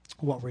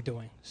what we're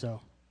doing. So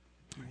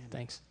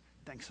thanks.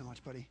 Thanks so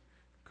much, buddy.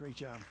 Great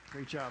job.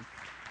 Great job.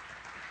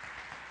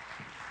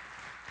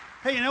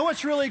 Hey, you know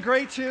what's really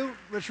great, too?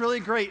 What's really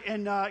great,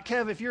 and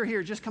Kev, if you're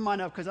here, just come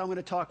on up, because I'm going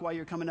to talk while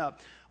you're coming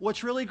up.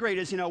 What's really great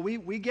is,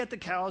 we get the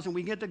cows, and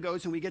we get the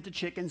goats, and we get the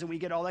chickens, and we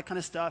get all that kind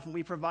of stuff, and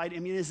we provide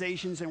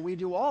immunizations, and we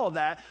do all of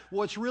that.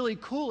 What's really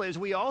cool is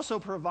we also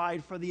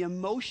provide for the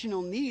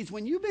emotional needs.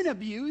 When you've been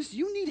abused,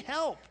 you need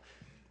help.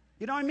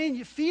 You know what I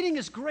mean? Feeding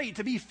is great.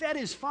 To be fed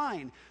is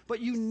fine,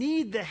 but you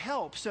need the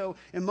help. So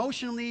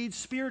emotional needs,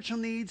 spiritual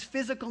needs,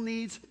 physical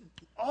needs,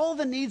 all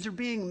the needs are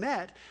being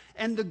met.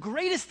 And the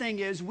greatest thing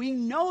is we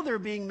know they're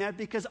being met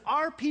because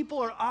our people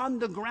are on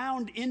the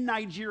ground in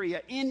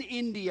Nigeria, in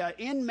India,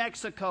 in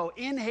Mexico,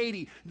 in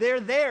Haiti. They're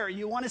there.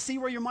 You want to see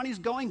where your money's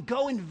going?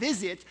 Go and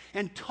visit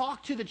and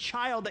talk to the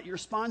child that you're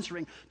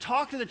sponsoring.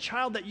 Talk to the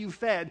child that you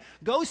fed.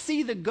 Go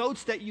see the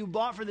goats that you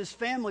bought for this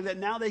family that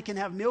now they can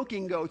have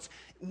milking goats.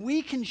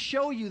 We can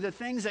show you the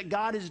things that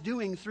God is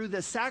doing through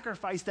the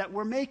sacrifice that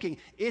we're making.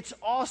 It's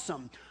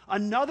awesome.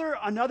 Another,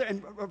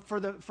 and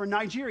for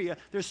Nigeria,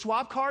 there's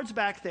SWAP cards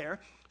back there.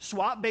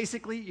 SWAP,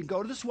 basically, you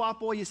go to the SWAP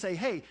boy, you say,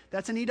 "Hey,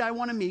 that's a need I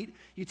want to meet."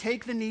 You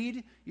take the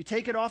need, you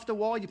take it off the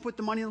wall, you put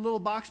the money in a little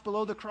box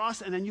below the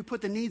cross, and then you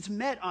put the needs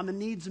met on the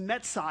needs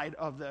met side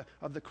of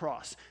the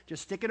cross.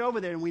 Just stick it over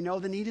there, and we know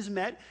the need is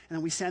met, and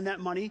then we send that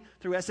money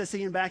through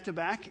SSE and back to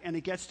back, and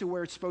it gets to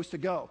where it's supposed to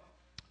go.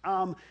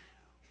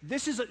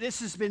 This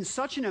has been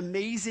such an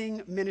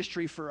amazing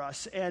ministry for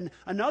us. And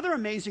another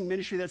amazing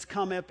ministry that's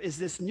come up is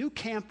this new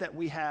camp that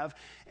we have.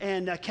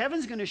 And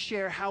Kevin's going to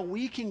share how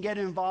we can get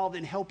involved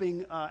in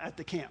helping at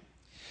the camp.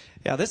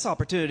 Yeah, this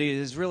opportunity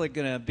is really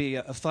going to be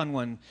a fun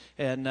one.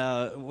 And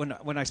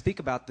when I speak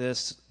about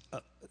this,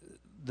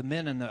 the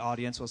men in the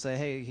audience will say,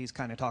 "Hey, he's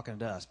kind of talking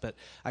to us." But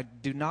I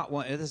do not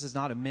want, this is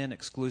not a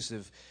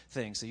men-exclusive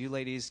thing. So you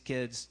ladies,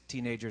 kids,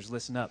 teenagers,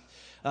 listen up.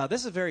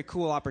 This is a very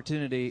cool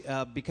opportunity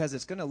because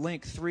it's going to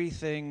link three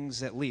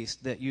things at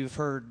least that you've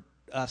heard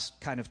us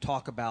kind of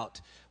talk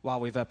about while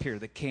we've up here.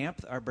 The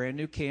camp, our brand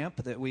new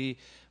camp that we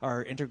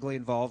are integrally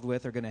involved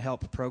with, are going to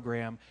help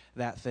program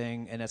that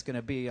thing, and it's going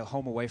to be a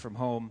home away from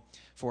home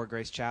for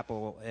Grace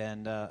Chapel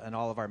and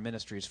all of our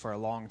ministries for a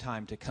long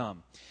time to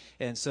come.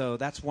 And so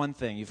that's one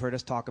thing. You've heard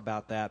us talk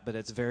about that, but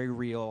it's very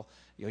real.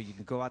 You know, you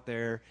can go out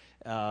there.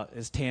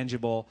 It's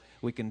tangible.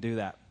 We can do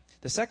that.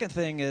 The second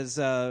thing is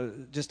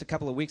just a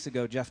couple of weeks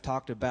ago, Jeff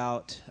talked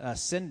about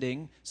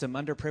sending some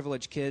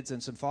underprivileged kids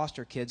and some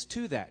foster kids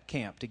to that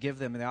camp to give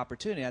them the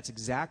opportunity. That's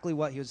exactly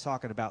what he was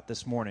talking about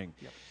this morning.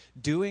 Yep.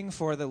 Doing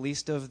for the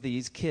least of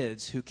these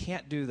kids who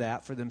can't do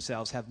that for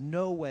themselves, have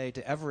no way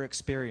to ever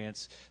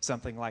experience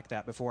something like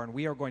that before. And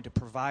we are going to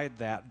provide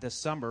that this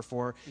summer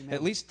for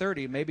at least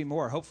 30, maybe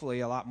more, hopefully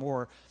a lot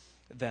more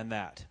than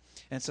that.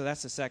 And so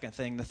that's the second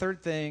thing. The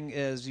third thing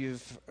is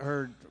you've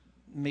heard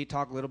me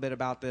talk a little bit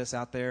about this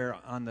out there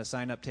on the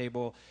sign-up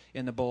table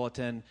in the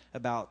bulletin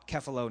about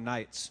Kefalo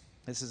Nights.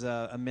 This is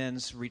a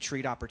men's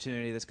retreat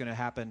opportunity that's going to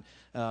happen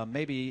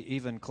maybe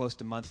even close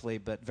to monthly,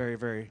 but very,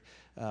 very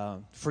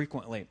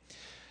frequently.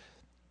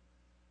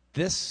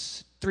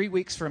 This 3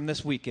 weeks from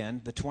this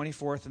weekend, the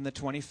 24th and the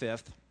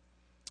 25th,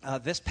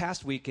 this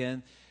past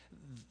weekend,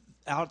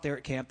 out there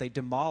at camp, they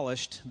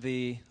demolished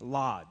the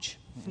lodge.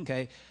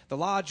 Okay, the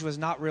lodge was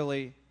not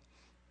really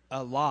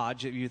a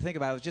lodge. If you think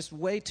about it, it was just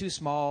way too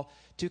small,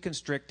 too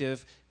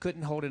constrictive,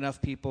 couldn't hold enough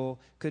people,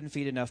 couldn't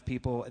feed enough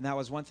people, and that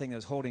was one thing that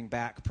was holding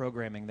back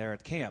programming there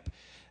at camp.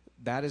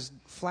 That is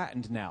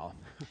flattened now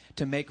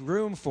to make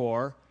room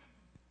for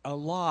a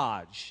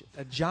lodge,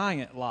 a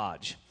giant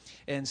lodge.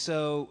 And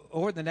so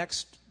over the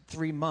next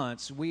 3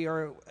 months, we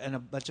are, and a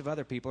bunch of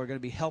other people are going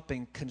to be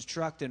helping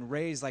construct and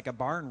raise like a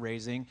barn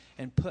raising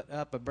and put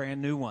up a brand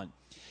new one.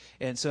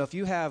 And so if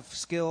you have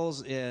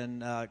skills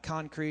in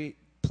concrete,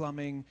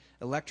 plumbing,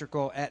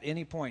 electrical, at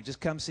any point,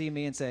 just come see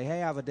me and say,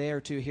 hey, I have a day or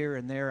two here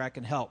and there, I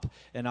can help,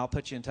 and I'll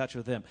put you in touch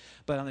with them.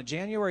 But on the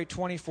January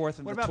 24th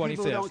and the 25th. What about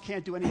people who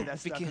can't do any of that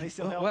stuff? Can they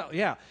still help? Well,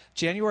 yeah.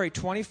 January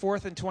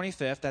 24th and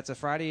 25th, that's a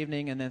Friday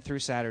evening, and then through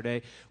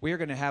Saturday, we are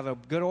going to have a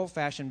good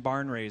old-fashioned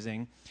barn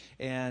raising.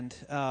 And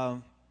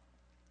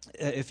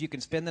if you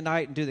can spend the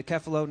night and do the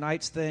Kefalo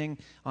Nights thing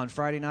on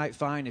Friday night,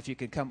 fine. If you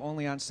can come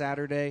only on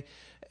Saturday,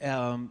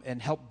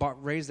 and help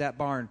raise that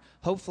barn.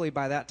 Hopefully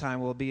by that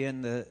time we'll be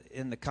in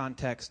the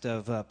context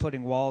of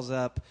putting walls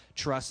up,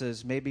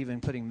 trusses, maybe even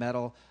putting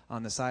metal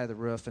on the side of the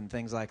roof and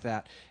things like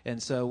that.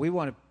 And so we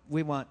want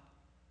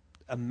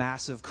a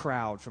massive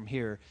crowd from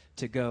here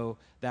to go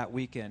that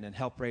weekend and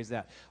help raise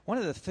that. One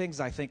of the things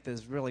I think that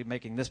is really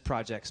making this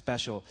project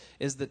special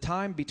is the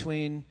time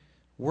between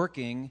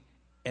working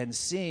and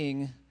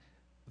seeing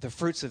the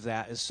fruits of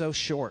that is so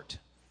short.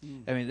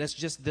 I mean, that's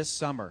just this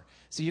summer.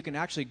 So you can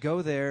actually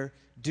go there,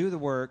 do the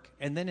work,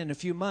 and then in a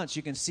few months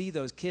you can see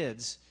those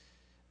kids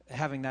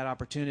having that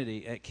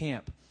opportunity at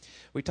camp.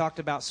 We talked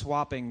about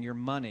swapping your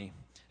money.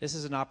 This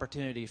is an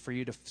opportunity for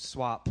you to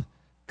swap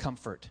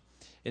comfort.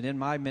 And in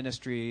my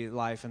ministry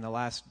life, in the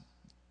last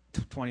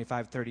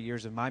 25, 30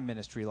 years of my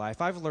ministry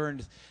life, I've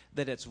learned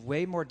that it's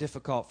way more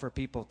difficult for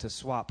people to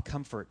swap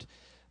comfort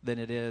than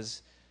it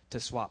is to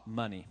swap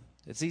money.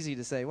 It's easy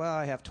to say, well,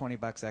 I have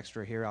 $20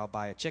 extra here, I'll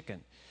buy a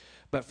chicken.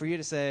 But for you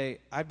to say,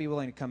 I'd be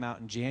willing to come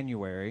out in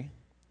January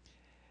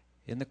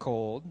in the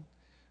cold,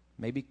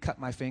 maybe cut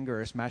my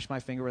finger or smash my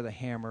finger with a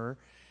hammer,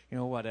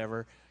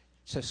 whatever.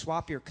 So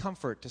swap your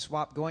comfort, to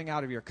swap going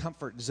out of your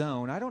comfort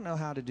zone. I don't know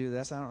how to do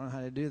this. I don't know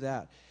how to do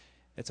that.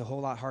 It's a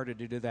whole lot harder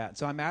to do that.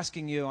 So I'm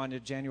asking you on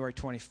January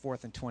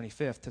 24th and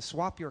 25th to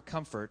swap your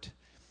comfort,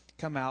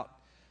 come out,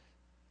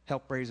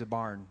 help raise a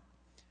barn.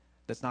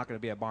 That's not going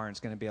to be a barn. It's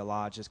going to be a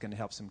lodge. It's going to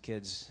help some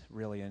kids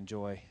really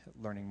enjoy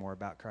learning more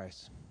about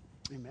Christ.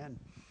 Amen.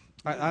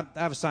 I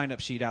have a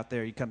sign-up sheet out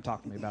there. You come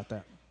talk to me about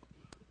that.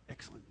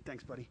 Excellent.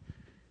 Thanks, buddy.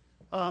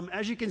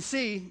 As you can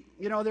see,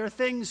 there are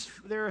things,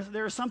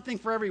 there's something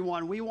for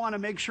everyone. We want to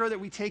make sure that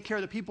we take care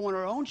of the people in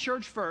our own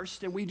church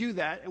first, and we do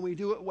that, and we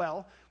do it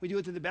well. We do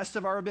it to the best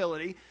of our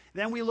ability.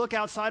 Then we look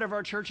outside of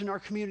our church and our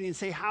community and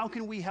say, how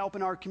can we help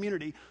in our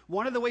community?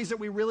 One of the ways that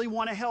we really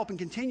want to help and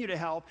continue to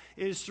help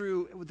is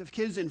through with the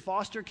kids in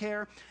foster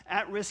care,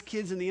 at-risk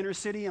kids in the inner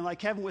city. And like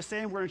Kevin was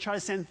saying, we're going to try to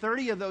send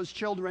 30 of those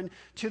children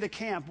to the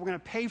camp. We're going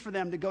to pay for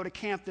them to go to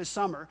camp this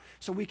summer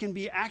so we can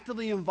be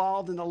actively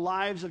involved in the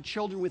lives of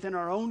children within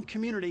our own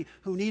community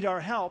who need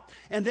our help.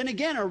 And then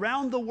again,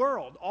 around the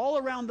world, all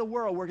around the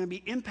world, we're going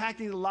to be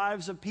impacting the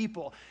lives of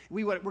people.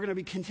 We're going to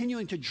be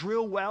continuing to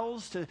drill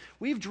wells.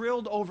 We've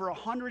drilled over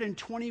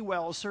 120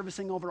 wells,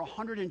 servicing over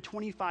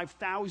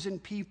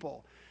 125,000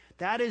 people.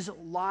 That is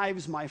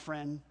lives, my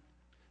friend.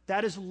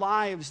 That is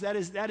lives.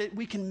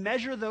 We can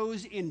measure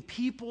those in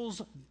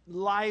people's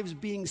lives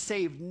being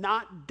saved,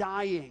 not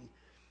dying,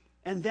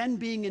 and then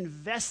being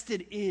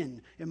invested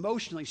in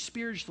emotionally,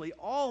 spiritually,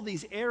 all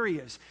these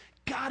areas.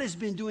 God has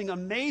been doing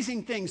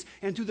amazing things.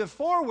 And through the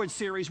Forward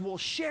series, we'll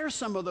share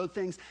some of those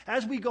things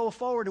as we go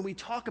forward and we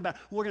talk about,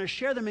 we're going to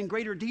share them in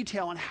greater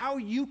detail on how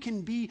you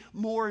can be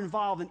more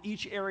involved in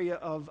each area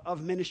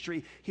of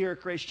ministry here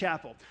at Grace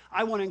Chapel.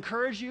 I want to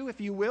encourage you, if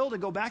you will, to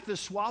go back to the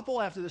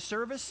SWAPL after the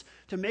service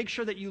to make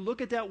sure that you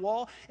look at that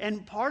wall.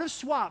 And part of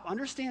SWAP,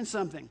 understand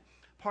something.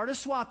 Part of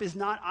SWAP is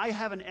not, I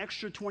have an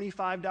extra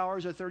 $25 or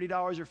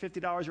 $30 or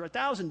 $50 or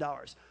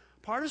 $1,000.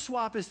 Part of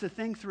SWAP is to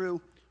think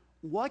through,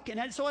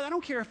 so I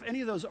don't care if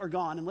any of those are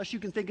gone, unless you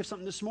can think of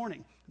something this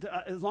morning.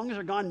 As long as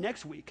they're gone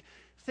next week,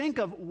 think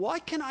of,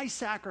 what can I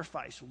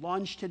sacrifice?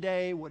 Lunch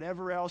today,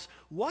 whatever else.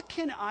 What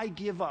can I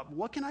give up?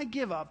 What can I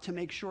give up to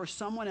make sure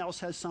someone else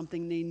has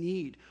something they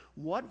need?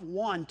 What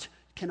want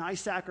can I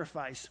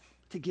sacrifice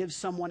to give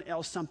someone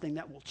else something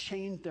that will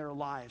change their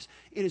lives?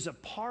 It is a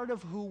part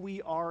of who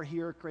we are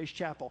here at Grace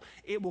Chapel.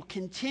 It will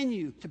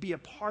continue to be a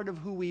part of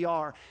who we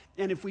are.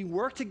 And if we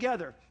work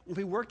together,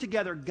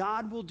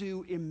 God will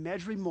do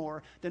immeasurably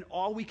more than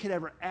all we could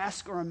ever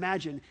ask or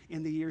imagine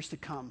in the years to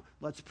come.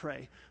 Let's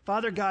pray.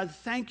 Father God,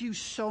 thank you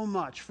so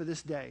much for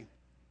this day.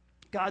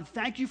 God,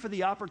 thank you for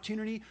the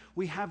opportunity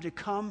we have to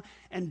come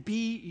and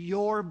be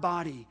your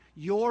body,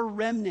 your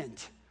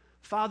remnant.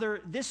 Father,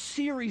 this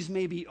series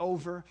may be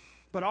over,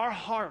 but our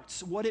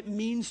hearts, what it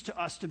means to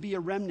us to be a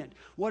remnant,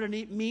 what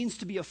it means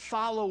to be a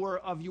follower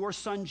of your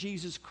Son,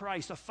 Jesus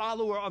Christ, a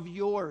follower of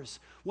yours,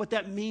 what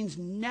that means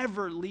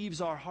never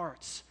leaves our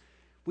hearts.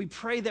 We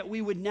pray that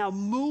we would now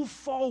move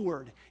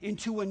forward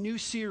into a new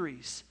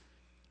series.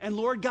 And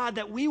Lord God,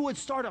 that we would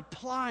start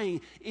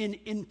applying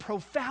in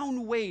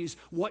profound ways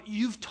what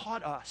you've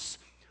taught us.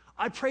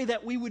 I pray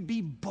that we would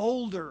be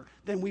bolder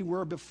than we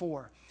were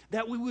before,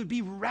 that we would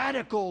be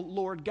radical,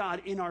 Lord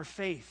God, in our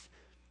faith,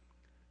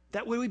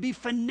 that we would be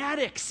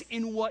fanatics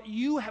in what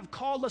you have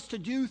called us to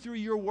do through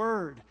your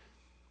word.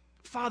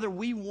 Father,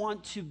 we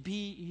want to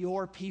be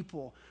your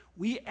people.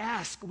 We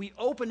ask, we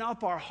open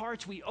up our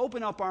hearts, we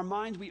open up our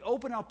minds, we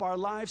open up our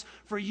lives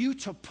for you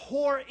to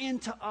pour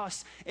into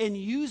us and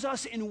use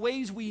us in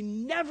ways we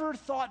never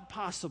thought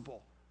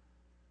possible.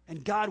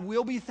 And God,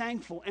 we'll be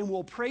thankful and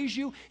we'll praise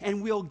you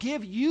and we'll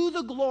give you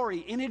the glory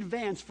in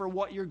advance for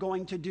what you're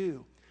going to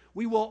do.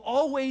 We will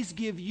always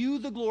give you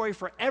the glory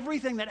for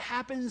everything that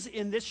happens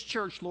in this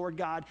church, Lord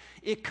God.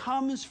 It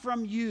comes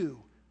from you,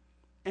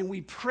 and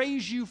we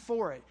praise you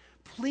for it.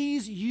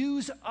 Please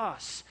use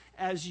us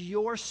as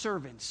your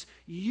servants.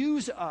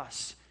 Use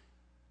us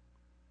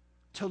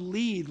to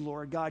lead,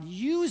 Lord God.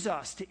 Use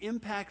us to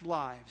impact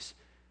lives.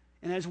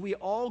 And as we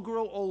all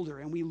grow older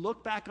and we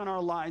look back on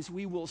our lives,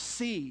 we will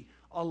see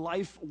a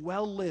life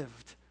well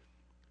lived,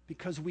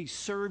 because we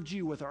served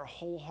you with our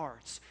whole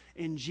hearts.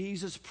 In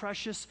Jesus'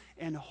 precious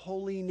and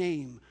holy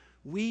name,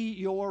 we,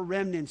 your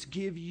remnants,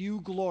 give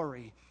you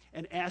glory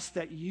and ask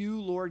that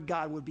you, Lord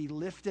God, would be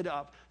lifted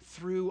up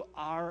through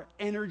our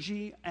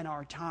energy and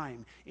our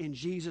time. In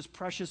Jesus'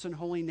 precious and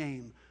holy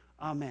name,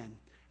 amen.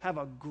 Have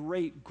a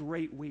great,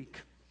 great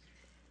week.